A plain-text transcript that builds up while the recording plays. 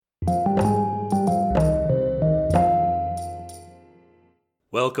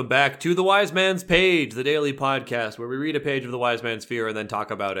Welcome back to The Wise Man's Page, the daily podcast where we read a page of The Wise Man's Fear and then talk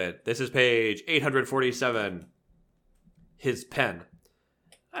about it. This is page 847. His pen.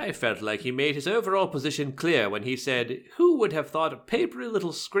 I felt like he made his overall position clear when he said, "Who would have thought a papery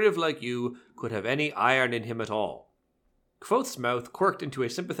little scriv like you could have any iron in him at all?" Quoth's mouth quirked into a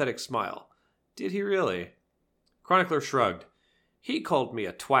sympathetic smile. Did he really? Chronicler shrugged. He called me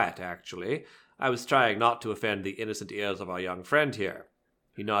a twat, actually. I was trying not to offend the innocent ears of our young friend here.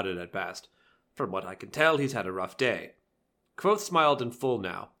 He nodded at Bast. From what I can tell, he's had a rough day. Quoth smiled in full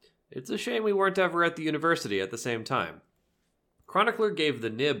now. It's a shame we weren't ever at the university at the same time. Chronicler gave the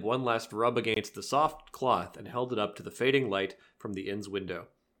nib one last rub against the soft cloth and held it up to the fading light from the inn's window.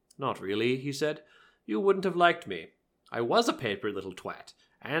 Not really, he said. You wouldn't have liked me. I was a papery little twat,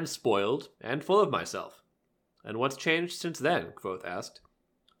 and spoiled, and full of myself. And what's changed since then? Quoth asked.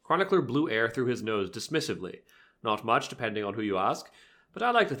 Chronicler blew air through his nose dismissively. Not much, depending on who you ask, but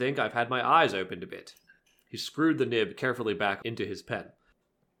I like to think I've had my eyes opened a bit. He screwed the nib carefully back into his pen.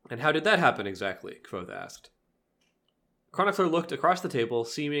 And how did that happen exactly? Quoth asked. Chronicler looked across the table,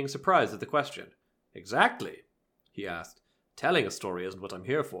 seeming surprised at the question. Exactly, he asked. Telling a story isn't what I'm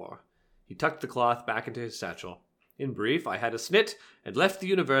here for. He tucked the cloth back into his satchel. In brief, I had a snit and left the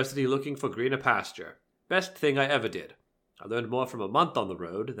university looking for greener pasture. Best thing I ever did. I learned more from a month on the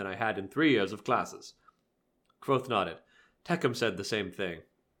road than I had in 3 years of classes. Quoth nodded. Tecum said the same thing.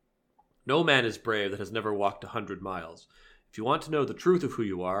 No man is brave that has never walked 100 miles. If you want to know the truth of who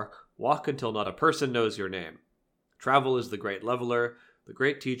you are, walk until not a person knows your name. Travel is the great leveler, the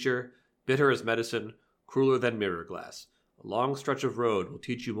great teacher, bitter as medicine, crueler than mirror glass. A long stretch of road will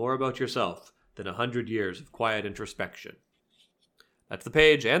teach you more about yourself than 100 years of quiet introspection. That's the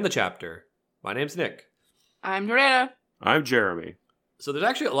page and the chapter. My name's Nick. I'm Doretta. I'm Jeremy. So there's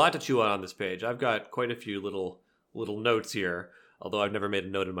actually a lot to chew on this page. I've got quite a few little notes here, although I've never made a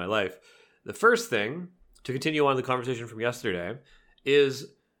note in my life. The first thing, to continue on the conversation from yesterday,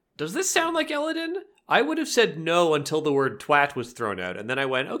 is, does this sound like Elodin? I would have said no until the word twat was thrown out, and then I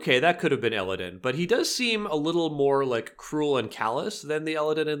went, okay, that could have been Elodin. But he does seem a little more like cruel and callous than the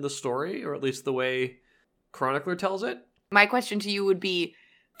Elodin in the story, or at least the way Chronicler tells it. My question to you would be,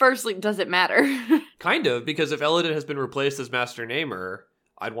 firstly, does it matter? Kind of, because if Elodin has been replaced as Master Namer,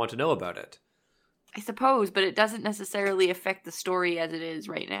 I'd want to know about it. I suppose, but it doesn't necessarily affect the story as it is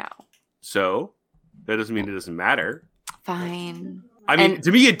right now. So, that doesn't mean it doesn't matter. Fine. I mean,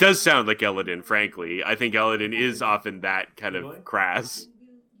 to me, it does sound like Elodin, frankly. I think Elodin is often that kind of crass.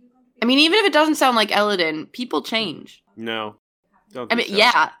 I mean, even if it doesn't sound like Elodin, people change. No. Don't I think mean, so.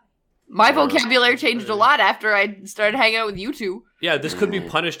 yeah. My vocabulary changed a lot after I started hanging out with you two. Yeah, this could be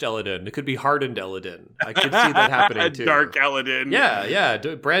punished Elodin. It could be hardened Elodin. I could see that happening too. Dark Elodin. Yeah,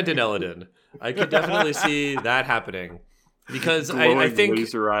 Brandon Elodin. I could definitely see that happening. Because I think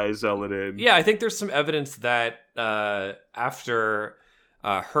laser eyes Elodin. Yeah, I think there's some evidence that after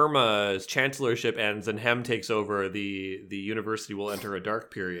Herma's chancellorship ends and Hem takes over, the university will enter a dark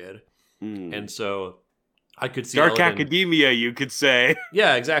period. And so I could see dark Elodin, academia, you could say.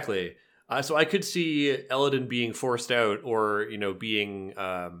 Yeah, exactly. So I could see Elodin being forced out, or being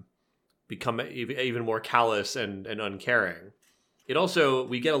become even more callous and uncaring. It also,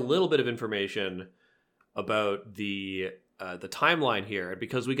 we get a little bit of information about the timeline here,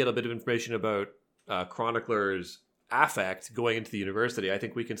 because we get a bit of information about Chronicler's affect going into the university. I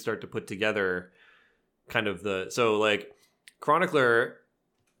think we can start to put together kind of Chronicler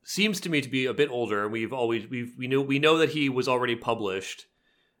seems to me to be a bit older. We know that he was already published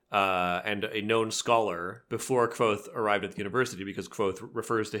and a known scholar before Quoth arrived at the university, because Quoth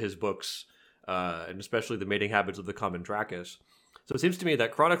refers to his books and especially the mating habits of the common Dracus. So it seems to me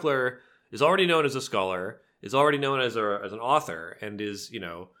that Chronicler is already known as a scholar, is already known as an author, and is,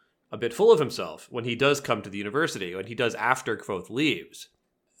 a bit full of himself when he does come to the university, when he does after Quoth leaves.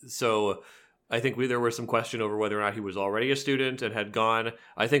 So I think there was some question over whether or not he was already a student and had gone.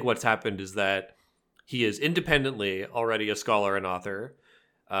 I think what's happened is that he is independently already a scholar and author.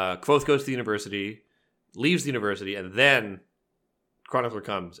 Quoth goes to the university, leaves the university, and then Chronicler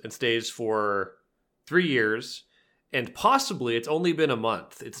comes and stays for 3 years. And possibly it's only been a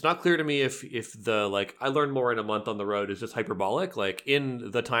month. It's not clear to me if the, I learned more in a month on the road is just hyperbolic. Like,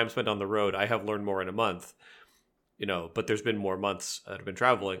 in the time spent on the road, I have learned more in a month. But there's been more months that have been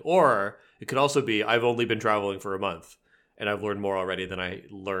traveling. Or it could also be, I've only been traveling for a month, and I've learned more already than I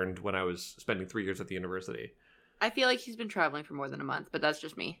learned when I was spending 3 years at the university. I feel like he's been traveling for more than a month, but that's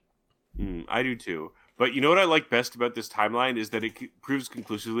just me. I do too. But you know what I like best about this timeline is that it proves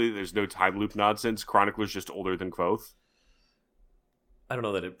conclusively there's no time loop nonsense. Chronicler's just older than Quoth. I don't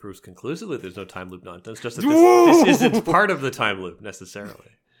know that it proves conclusively there's no time loop nonsense, just that this isn't part of the time loop necessarily.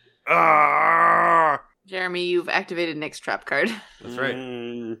 Jeremy, you've activated Nick's trap card. That's right.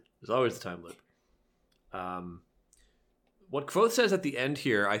 There's always the time loop. What Kvothe says at the end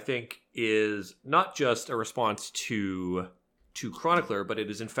here, I think, is not just a response to Chronicler, but it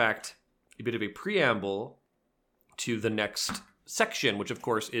is in fact a bit of a preamble to the next section, which of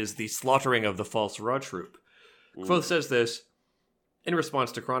course is the slaughtering of the false Ra troop. Kvothe says this in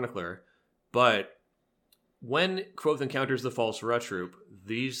response to Chronicler, but when Kvothe encounters the false Ra troop,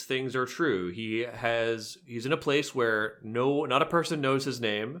 these things are true. He's in a place where not a person knows his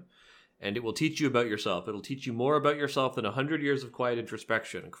name, and it will teach you about yourself. It'll teach you more about yourself than 100 years of quiet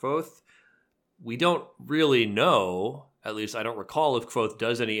introspection. Kvothe, we don't really know, at least I don't recall if Kvothe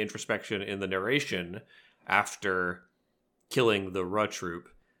does any introspection in the narration after killing the Ra troop,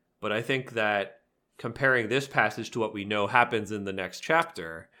 but I think that comparing this passage to what we know happens in the next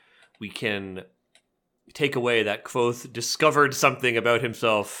chapter, we can take away that Kvothe discovered something about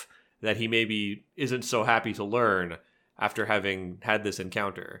himself that he maybe isn't so happy to learn after having had this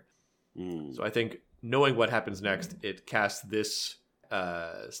encounter. So I think knowing what happens next, it casts this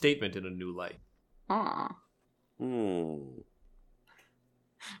statement in a new light. Aww.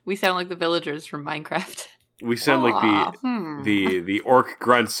 We sound like the villagers from Minecraft. We sound like the orc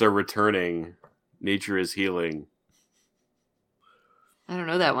grunts are returning. Nature is healing. I don't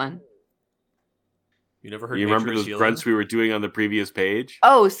know that one. You never heard You Nature remember is those Healing? grunts we were doing on the previous page?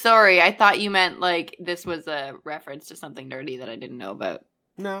 Oh, sorry. I thought you meant like this was a reference to something nerdy that I didn't know about.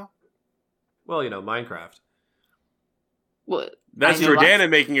 No. Well, Minecraft. What? That's I know Jordana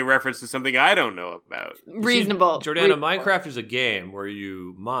making a reference to something I don't know about. Reasonable. See, Jordana, Minecraft is a game where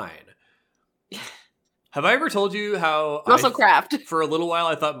you mine. Have I ever told you how Also Kraft. For a little while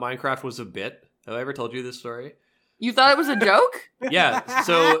I thought Minecraft was a bit? Have I ever told you this story? You thought it was a joke? Yeah,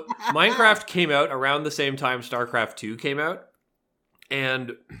 so Minecraft came out around the same time StarCraft 2 came out.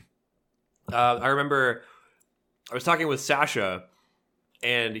 And I remember I was talking with Sasha,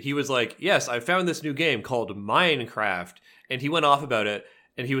 and he was like, yes, I found this new game called Minecraft. And he went off about it,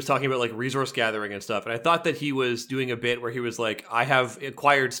 and he was talking about like resource gathering and stuff. And I thought that he was doing a bit where he was like, I have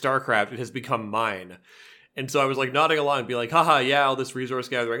acquired StarCraft, it has become mine. And so I was like nodding along, being like, haha, yeah, all this resource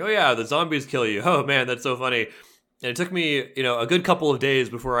gathering. Oh yeah, the zombies kill you. Oh man, that's so funny. And it took me, a good couple of days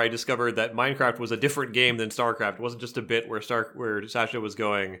before I discovered that Minecraft was a different game than StarCraft. It wasn't just a bit where Sasha was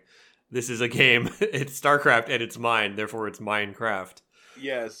going, this is a game, it's StarCraft and it's mine, therefore it's Minecraft.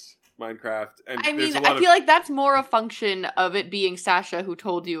 Yes, Minecraft. And I mean, I feel like that's more a function of it being Sasha who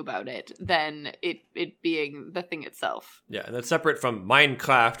told you about it than it being the thing itself. Yeah, and that's separate from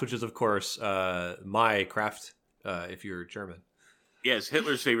Minecraft, which is, of course, my craft, if you're German. Yes,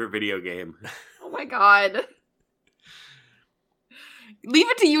 Hitler's favorite video game. Oh my god. Leave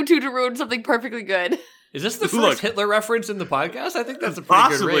it to you two to ruin something perfectly good. Is this the first Hitler reference in the podcast? I think that's a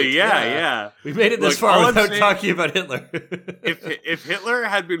pretty good rate. Possibly, yeah. We've made it this far without talking about Hitler. if Hitler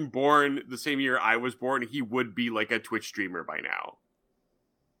had been born the same year I was born, he would be like a Twitch streamer by now.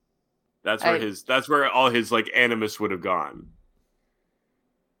 That's where all his like animus would have gone.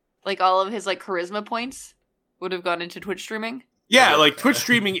 Like all of his like charisma points would have gone into Twitch streaming? Yeah, like Twitch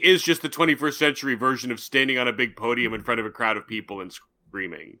streaming is just the 21st century version of standing on a big podium in front of a crowd of people and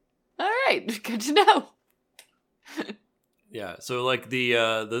screaming. All right, good to know. Yeah, so like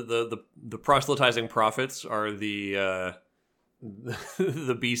the proselytizing prophets are the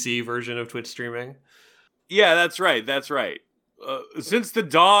the BC version of Twitch streaming. Yeah, that's right. Since the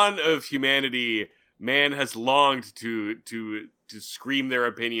dawn of humanity, man has longed to scream their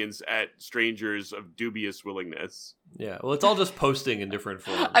opinions at strangers of dubious willingness. Yeah, well, it's all just posting in different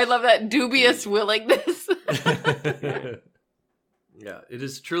forms. I love that dubious willingness. Yeah, it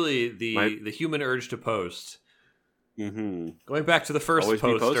is truly the human urge to post. Mm-hmm. Going back to the first Always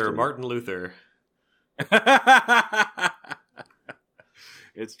poster, Martin Luther.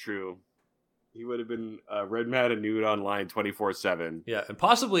 It's true. He would have been red, mad, and nude online 24/7. Yeah, and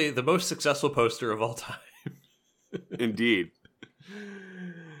possibly the most successful poster of all time. Indeed.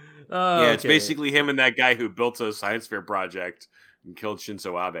 Yeah, it's basically him and that guy who built a science fair project and killed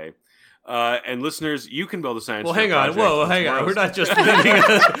Shinzo Abe. And listeners, you can build a science fair project. Hang on. We're not just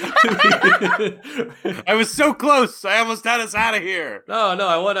I was so close. I almost had us out of here. No,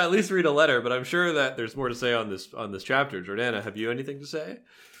 I want to at least read a letter, but I'm sure that there's more to say on this chapter. Jordana, have you anything to say?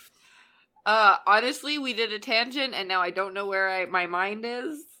 Honestly, we did a tangent, and now I don't know where my mind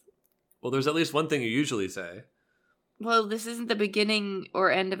is. Well, there's at least one thing you usually say. Well, this isn't the beginning or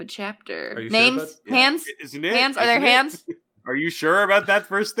end of a chapter. Are you Names? sure about, hands? Isn't it? Hands? Are there hands? Are you sure about that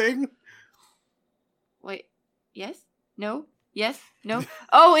first thing? Wait. Yes? No? Yes? No?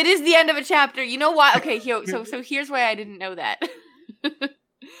 Oh, it is the end of a chapter. You know why? Okay, so here's why I didn't know that.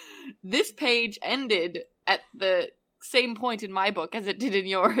 This page ended at the same point in my book as it did in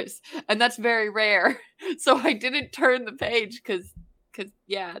yours, and that's very rare. So I didn't turn the page because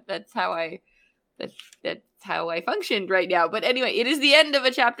yeah, that's how I functioned right now. But anyway, it is the end of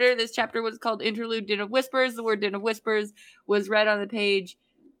a chapter. This chapter was called Interlude Din of Whispers. The word Din of Whispers was read on the page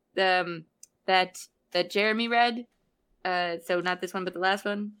that Jeremy read. So not this one, but the last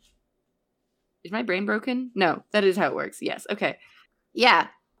one. Is my brain broken? No, that is how it works. Yes. Okay. Yeah.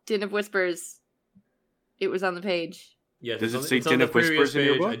 Din of Whispers. It was on the page. Yes. Does it say Din of Whispers in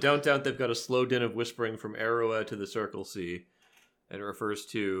your book? I don't doubt they've got a slow din of whispering from Arrowa to the Circle Sea. And it refers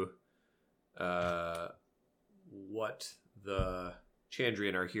to what the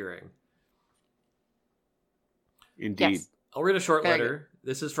Chandrian are hearing. Indeed. Yes. I'll read a short Very letter.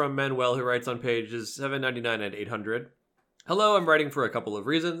 This is from Manuel, who writes on pages 799 and 800. Hello, I'm writing for a couple of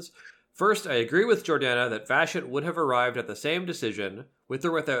reasons. First, I agree with Jordana that Vashit would have arrived at the same decision with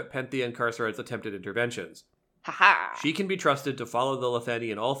or without Penthea and Carceret's attempted interventions. Haha. She can be trusted to follow the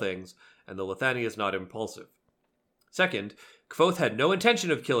Lithani in all things, and the Lithani is not impulsive. Second, Kvothe had no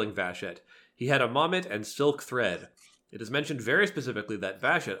intention of killing Vashit. He had a mommet and silk thread. It is mentioned very specifically that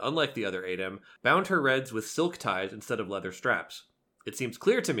Vashit, unlike the other Adem, bound her reds with silk ties instead of leather straps. It seems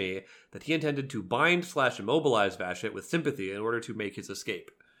clear to me that he intended to bind/immobilize Vashit with sympathy in order to make his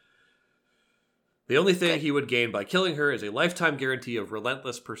escape. The only thing he would gain by killing her is a lifetime guarantee of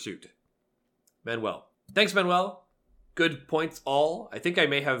relentless pursuit. Manuel. Thanks, Manuel. Good points all. I think I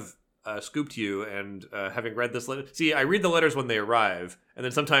may have scooped you, and having read this letter... See, I read the letters when they arrive, and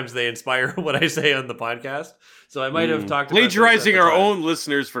then sometimes they inspire what I say on the podcast. So I might have talked about plagiarizing our own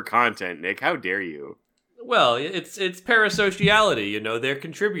listeners for content, Nick. How dare you? Well, it's parasociality, you know, they're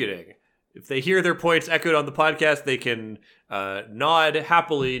contributing. If they hear their points echoed on the podcast, they can nod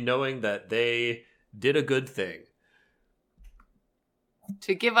happily knowing that they did a good thing.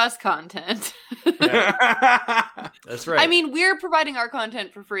 To give us content. Yeah. That's right. I mean, we're providing our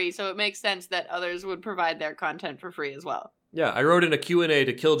content for free, so it makes sense that others would provide their content for free as well. Yeah, I wrote in a Q&A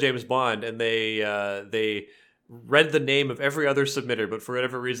to kill James Bond, and they read the name of every other submitter, but for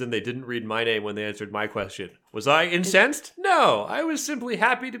whatever reason, they didn't read my name when they answered my question. Was I incensed? No, I was simply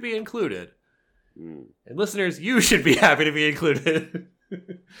happy to be included. And listeners, you should be happy to be included.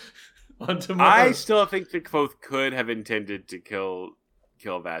 On tomorrow. I still think that Kvothe could have intended to kill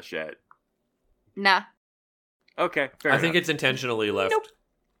Vashit. Nah. Okay, fair I enough. think it's intentionally left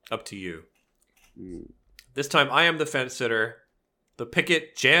up to you. This time, I am the fence sitter. The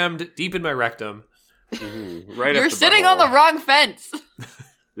picket jammed deep in my rectum. Right. You're sitting on the wrong fence.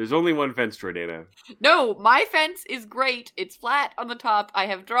 There's only one fence, Jordana. No, my fence is great. It's flat on the top. I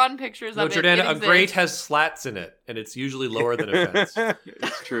have drawn pictures of it. No, Jordana, a grate has slats in it, and it's usually lower than a fence.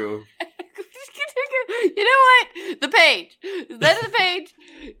 It's true. You know what? The page. That is the page.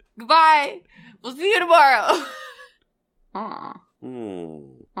 Goodbye. We'll see you tomorrow. Aw.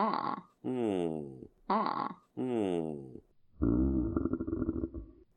 Aw. Aw.